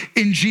faith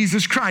in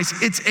Jesus Christ.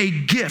 It's a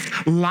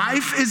gift.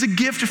 Life is a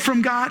gift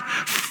from God.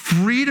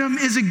 Freedom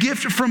is a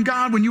gift from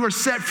God when you are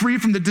set free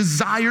from the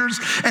desires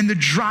and the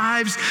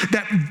drives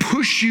that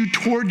push you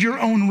toward your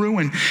own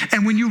ruin.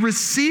 And when you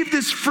receive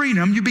this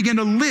freedom, you begin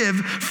to live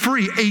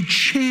free, a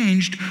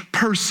changed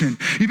person.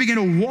 You begin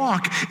to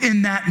walk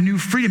in that new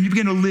freedom. You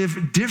begin to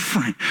live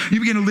different.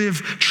 You begin to live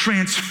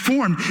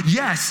transformed.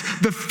 Yes,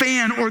 the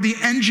fan or the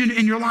engine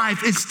in your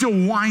life is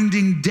still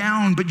winding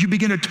down, but you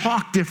begin to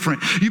talk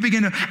different. You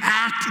begin to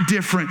act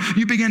different.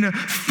 You begin to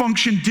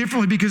function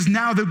differently because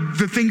now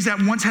the things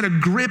that once had a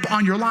grip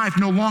on your life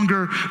no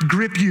longer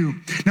grip you.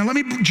 Now let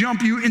me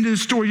jump you into the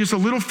story just a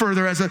little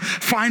further as a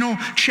final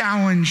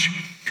challenge.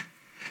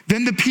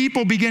 Then the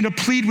people began to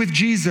plead with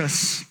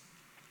Jesus.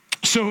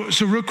 So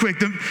real quick,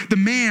 the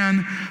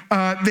man,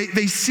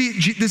 they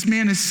see this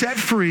man is set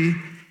free,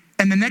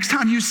 and the next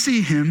time you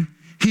see him,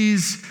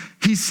 he's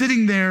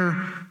sitting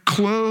there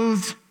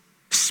clothed,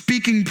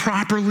 speaking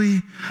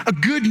properly, a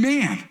good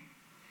man.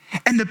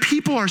 And the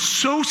people are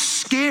so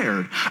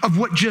scared of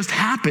what just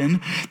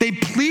happened, they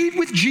plead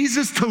with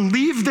Jesus to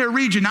leave their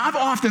region. Now, I've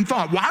often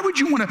thought, why would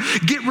you want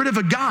to get rid of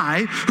a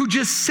guy who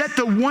just set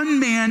the one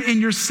man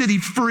in your city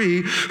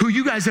free, who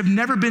you guys have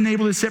never been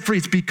able to set free?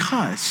 It's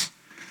because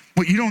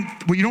what you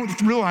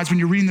don't realize when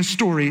you're reading the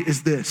story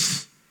is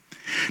this.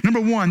 Number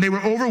one, they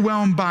were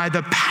overwhelmed by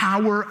the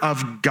power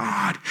of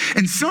God.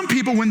 And some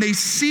people, when they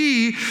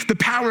see the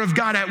power of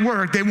God at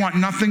work, they want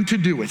nothing to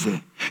do with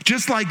it.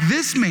 Just like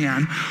this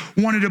man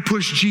wanted to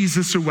push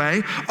Jesus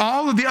away,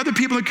 all of the other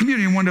people in the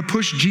community wanted to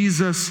push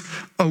Jesus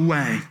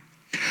away.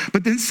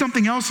 But then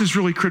something else is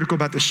really critical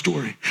about this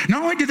story.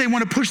 Not only did they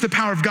want to push the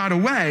power of God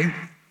away,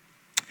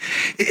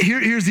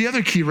 here's the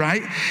other key,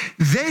 right?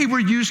 They were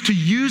used to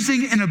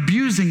using and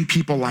abusing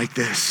people like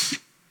this.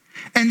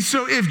 And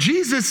so if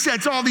Jesus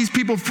sets all these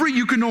people free,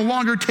 you can no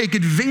longer take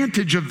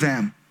advantage of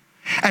them.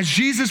 As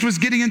Jesus was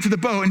getting into the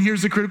boat, and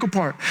here's the critical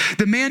part,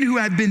 the man who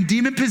had been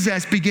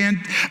demon-possessed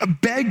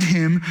begged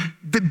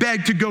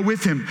to go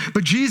with him.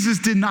 But Jesus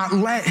did not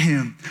let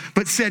him,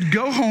 but said,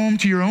 go home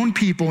to your own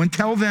people and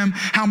tell them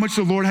how much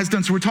the Lord has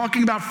done. So we're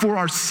talking about for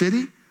our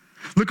city.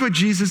 Look what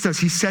Jesus does.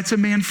 He sets a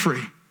man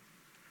free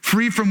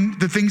from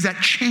the things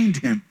that chained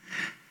him.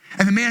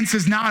 And the man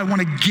says, now I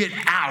want to get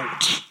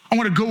out. I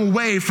want to go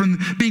away from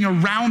being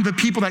around the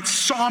people that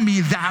saw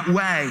me that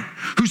way,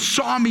 who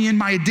saw me in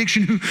my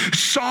addiction, who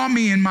saw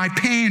me in my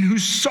pain, who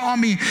saw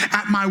me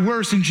at my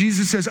worst. And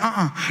Jesus says,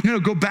 no,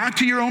 go back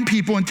to your own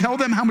people and tell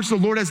them how much the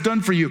Lord has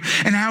done for you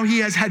and how he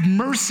has had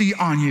mercy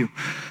on you.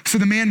 So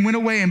the man went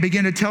away and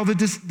began to tell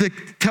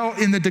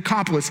in the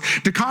Decapolis.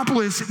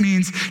 Decapolis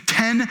means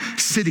 10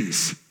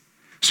 cities.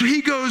 So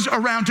he goes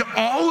around to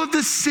all of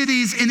the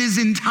cities in his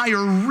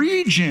entire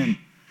region,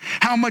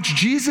 how much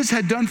Jesus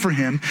had done for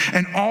him,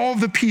 and all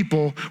the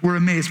people were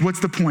amazed. What's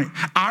the point?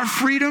 Our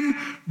freedom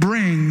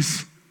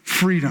brings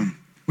freedom.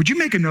 Would you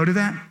make a note of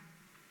that?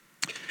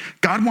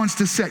 God wants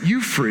to set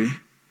you free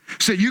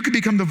so that you can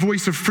become the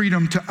voice of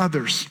freedom to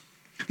others.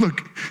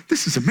 Look,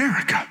 this is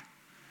America.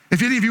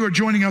 If any of you are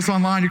joining us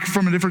online, you're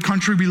from a different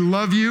country, we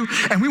love you,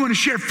 and we want to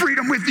share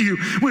freedom with you.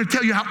 We want to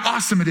tell you how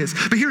awesome it is.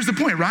 But here's the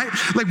point, right?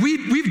 Like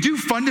we do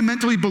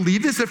fundamentally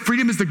believe this, that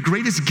freedom is the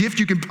greatest gift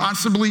you can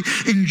possibly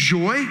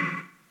enjoy.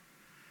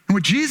 And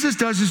what Jesus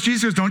does is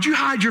Jesus goes, don't you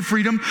hide your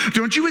freedom.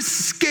 Don't you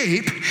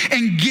escape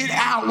and get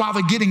out while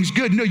the getting's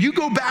good. No, you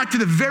go back to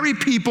the very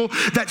people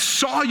that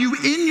saw you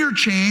in your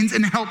chains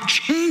and helped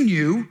chain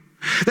you,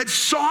 that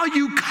saw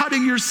you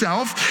cutting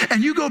yourself,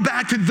 and you go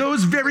back to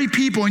those very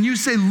people and you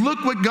say,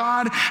 look what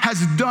God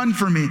has done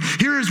for me.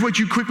 Here is what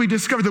you quickly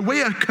discover. The way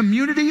a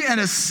community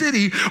and a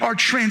city are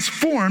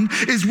transformed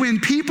is when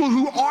people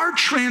who are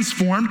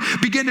transformed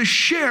begin to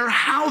share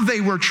how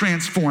they were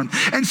transformed.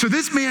 And so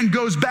this man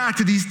goes back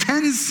to these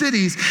 10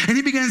 cities and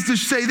he begins to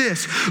say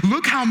this,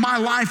 look how my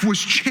life was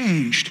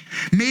changed.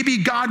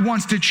 Maybe God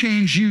wants to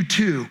change you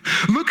too.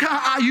 Look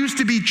how I used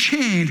to be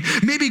chained.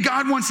 Maybe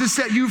God wants to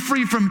set you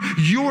free from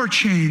your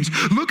chains.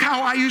 Look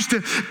how I used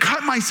to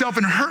cut myself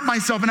and hurt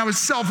myself and I was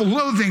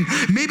self-loathing.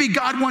 Maybe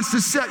God wants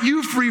to set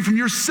you free from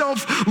your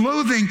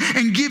self-loathing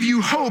and give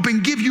you hope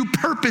and give you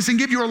purpose and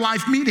give you a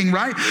life meaning,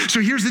 right? So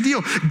here's the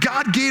deal.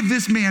 God gave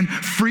this man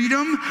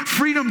freedom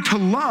to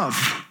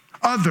love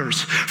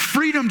others,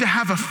 freedom to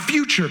have a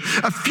future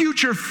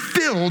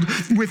filled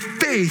with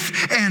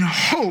faith and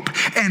hope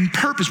and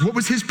purpose. What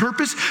was his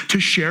purpose? To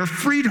share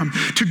freedom,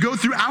 to go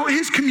throughout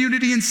his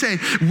community and say,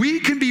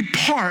 we can be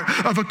part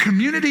of a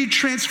community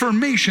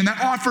transformation that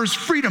offers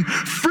freedom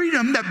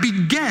that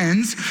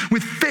begins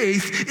with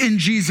faith in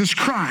Jesus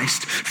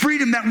Christ,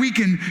 freedom that we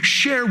can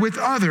share with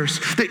others,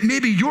 that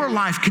maybe your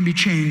life can be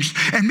changed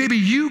and maybe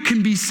you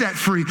can be set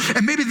free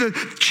and maybe the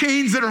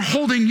chains that are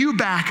holding you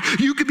back,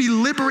 you could be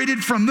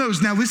liberated from those.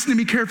 Now listen to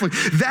me carefully.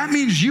 That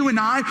means you and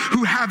I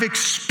who have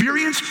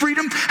experienced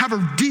freedom have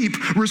a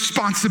deep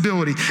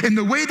responsibility. In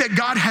the way that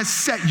God has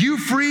set you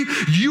free,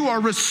 you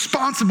are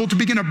responsible to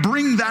begin to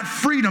bring that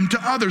freedom to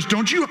others.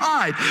 Don't you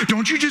hide.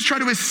 Don't you just try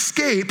to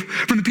escape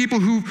from the people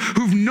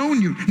who've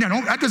known you.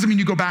 Now, that doesn't mean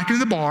you go back into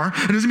the bar.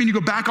 It doesn't mean you go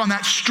back on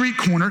that street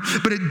corner,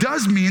 but it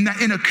does mean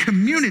that in a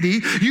community,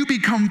 you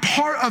become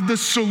part of the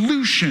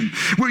solution.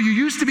 Where you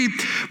used to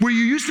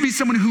be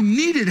someone who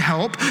needed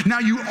help, now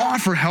you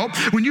offer help.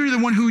 When you're the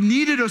one who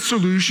needed a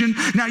solution,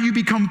 now you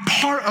become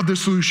part of the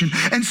solution.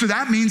 And so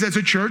that means as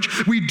a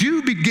church, we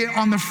do get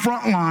on the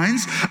front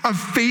lines of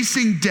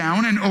facing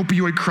down an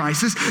opioid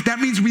crisis. That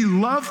means we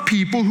love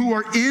people who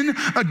are in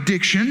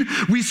addiction.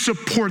 We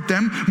support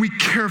them. We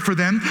care for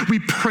them. We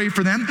pray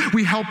for them.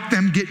 We help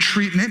them get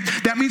treatment.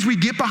 That means we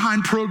get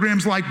behind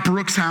programs like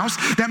Brooks House.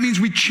 That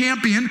means we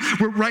champion.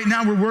 Right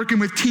now we're working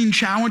with Teen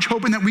Challenge,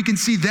 hoping that we can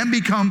see them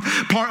become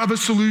part of a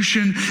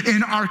solution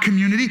in our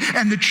community.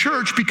 And the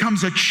church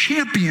becomes a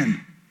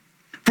champion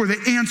for the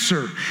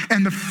answer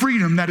and the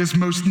freedom that is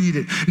most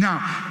needed.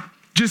 Now,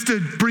 just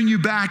to bring you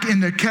back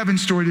into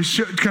Kevin's story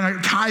to kind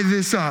of tie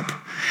this up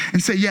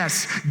and say,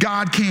 yes,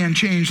 God can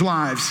change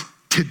lives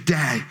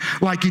today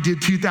like he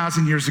did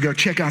 2,000 years ago.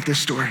 Check out this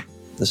story.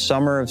 The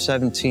summer of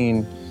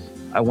 17,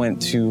 I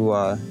went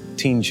to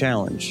Teen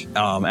Challenge.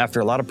 After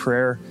a lot of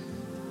prayer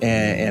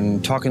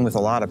and talking with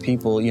a lot of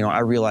people, I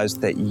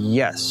realized that,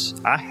 yes,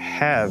 I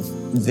have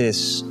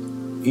this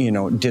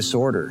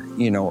disorder.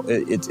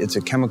 It's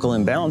a chemical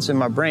imbalance in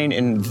my brain,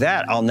 and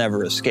that I'll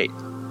never escape.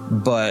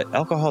 But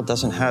alcohol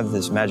doesn't have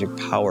this magic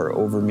power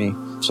over me.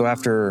 So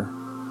after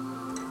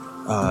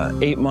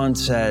 8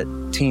 months at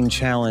Teen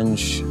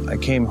Challenge, I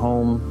came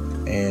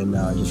home and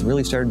just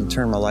really started to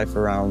turn my life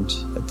around.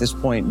 At this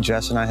point,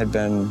 Jess and I had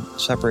been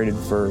separated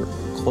for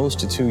close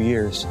to 2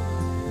 years,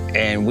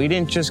 and we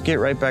didn't just get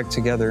right back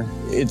together.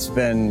 It's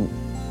been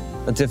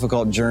a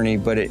difficult journey,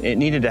 but it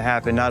needed to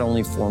happen, not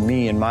only for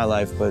me and my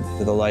life, but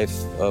for the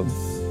life of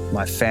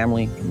my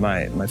family,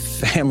 my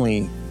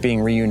family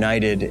being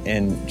reunited,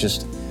 and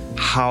just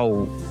how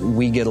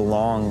we get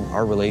along,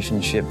 our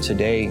relationship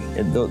today.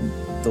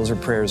 Those are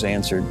prayers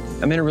answered.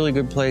 I'm in a really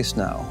good place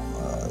now.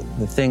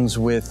 The things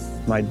with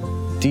my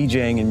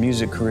DJing and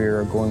music career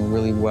are going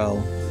really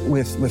well.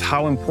 With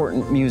how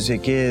important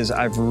music is,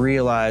 I've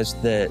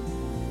realized that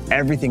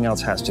everything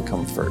else has to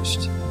come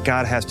first.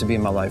 God has to be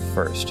in my life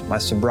first. My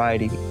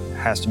sobriety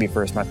has to be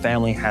first. My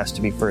family has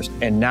to be first.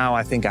 And now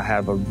I think I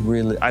have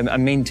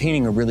I'm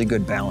maintaining a really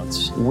good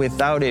balance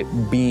without it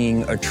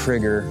being a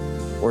trigger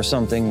or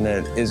something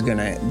that is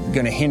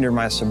gonna hinder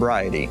my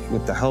sobriety.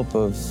 With the help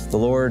of the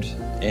Lord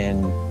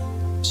and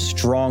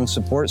strong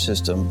support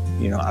system,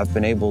 I've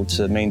been able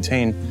to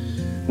maintain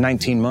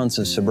 19 months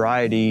of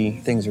sobriety.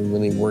 Things are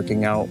really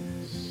working out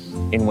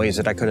in ways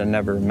that I could have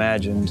never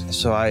imagined.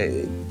 So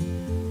I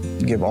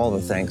give all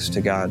the thanks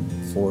to God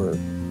for,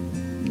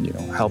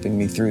 helping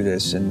me through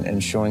this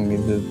and showing me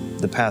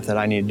the path that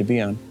I needed to be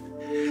on.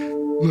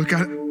 Look,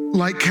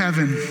 like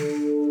Kevin,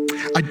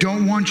 I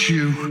don't want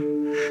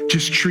you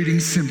just treating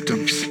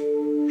symptoms.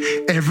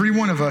 Every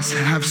one of us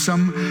have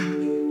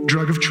some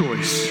drug of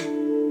choice.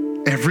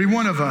 Every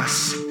one of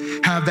us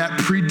have that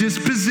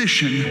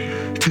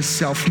predisposition to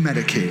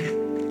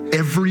self-medicate.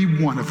 Every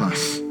one of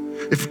us.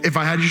 If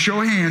I had to show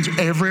hands,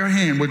 every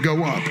hand would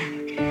go up.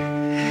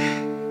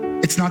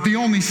 It's not the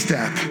only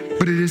step,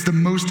 but it is the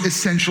most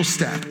essential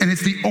step. And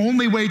it's the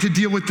only way to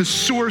deal with the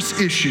source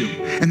issue,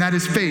 and that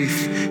is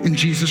faith in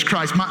Jesus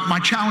Christ. My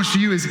challenge to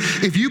you is,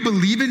 if you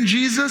believe in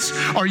Jesus,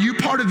 are you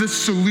part of the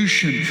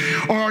solution?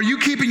 Or are you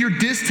keeping your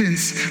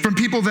distance from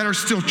people that are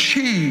still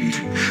chained,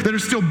 that are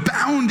still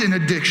bound in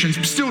addictions,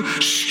 still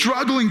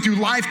struggling through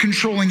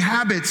life-controlling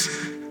habits?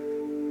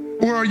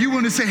 Or are you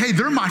willing to say, hey,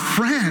 they're my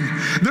friend.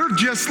 They're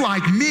just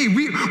like me.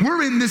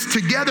 We're in this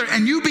together,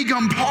 and you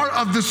become part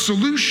of the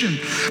solution.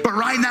 But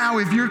right now,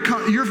 if you're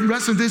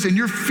wrestling with this and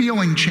you're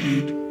feeling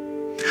chained,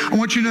 I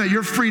want you to know that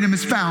your freedom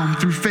is found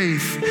through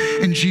faith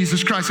in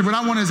Jesus Christ. And what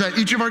I want is at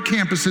each of our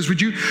campuses, would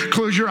you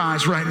close your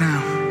eyes right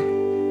now?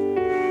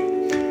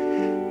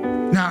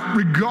 Now,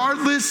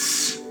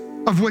 regardless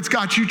of what's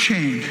got you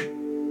chained,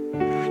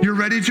 you're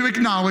ready to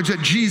acknowledge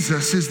that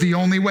Jesus is the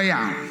only way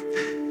out.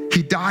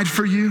 He died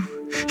for you.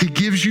 He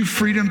gives you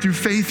freedom through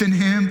faith in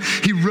him.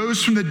 He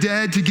rose from the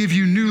dead to give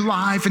you new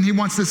life, and he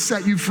wants to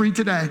set you free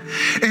today.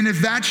 And if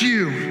that's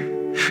you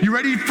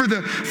ready for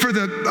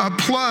the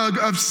plug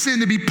of sin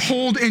to be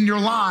pulled in your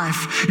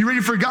life? You ready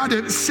for God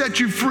to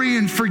set you free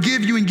and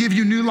forgive you and give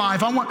you new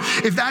life?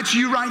 If that's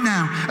you right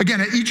now,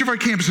 again, at each of our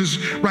campuses,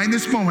 right in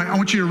this moment, I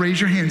want you to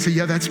raise your hand and say,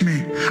 yeah, that's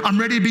me. I'm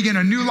ready to begin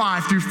a new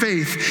life through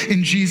faith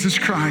in Jesus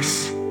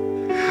Christ.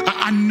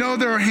 I know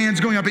there are hands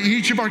going up at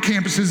each of our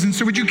campuses, and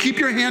so would you keep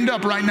your hand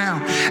up right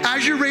now?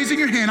 As you're raising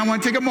your hand, I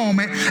want to take a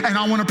moment and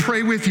I want to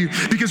pray with you,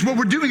 because what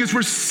we're doing is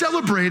we're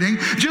celebrating,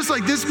 just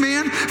like this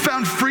man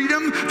found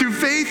freedom through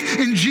faith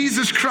in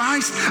Jesus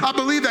Christ. I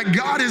believe that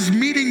God is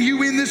meeting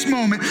you in this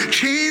moment.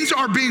 Chains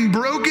are being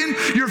broken.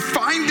 You're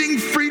finding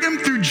freedom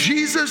through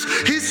Jesus.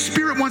 His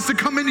Spirit wants to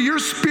come into your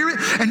spirit,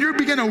 and you're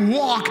beginning to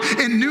walk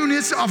in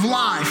newness of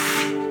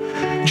life.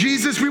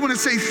 Jesus, we want to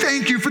say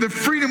thank you for the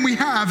freedom we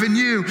have in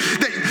you,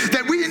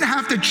 that we didn't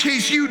have to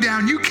chase you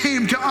down. You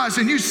came to us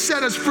and you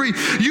set us free.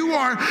 You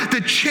are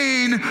the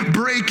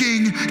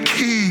chain-breaking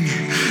King.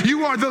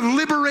 You are the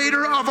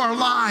liberator of our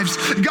lives.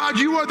 God,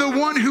 you are the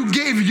one who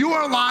gave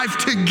your life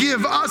to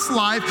give us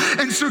life.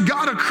 And so,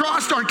 God,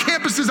 across our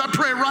campuses, I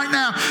pray right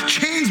now,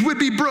 chains would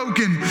be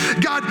broken.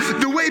 God,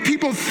 the way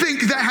people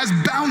think that has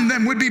bound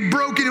them would be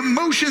broken.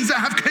 Emotions that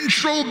have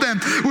controlled them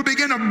would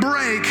begin to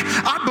break.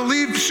 I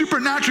believe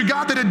supernaturally,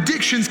 God, that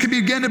addictions can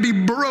begin to be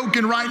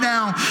broken right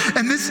now.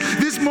 And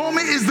this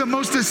moment is the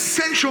most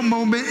essential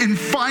moment in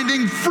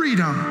finding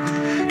freedom.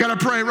 God, I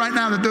pray right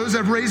now that those that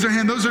have raised their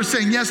hand, those that are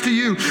saying yes to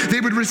you,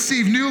 they would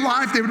receive new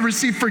life, they would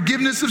receive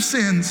forgiveness of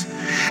sins.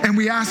 And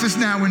we ask this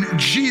now in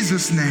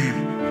Jesus'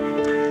 name.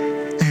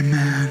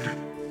 Amen.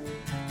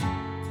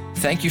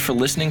 Thank you for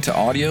listening to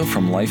audio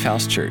from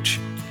Lifehouse Church.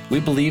 We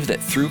believe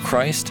that through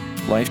Christ,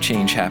 life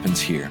change happens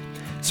here.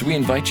 So we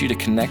invite you to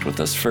connect with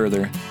us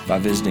further by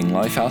visiting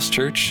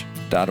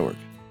lifehousechurch.org.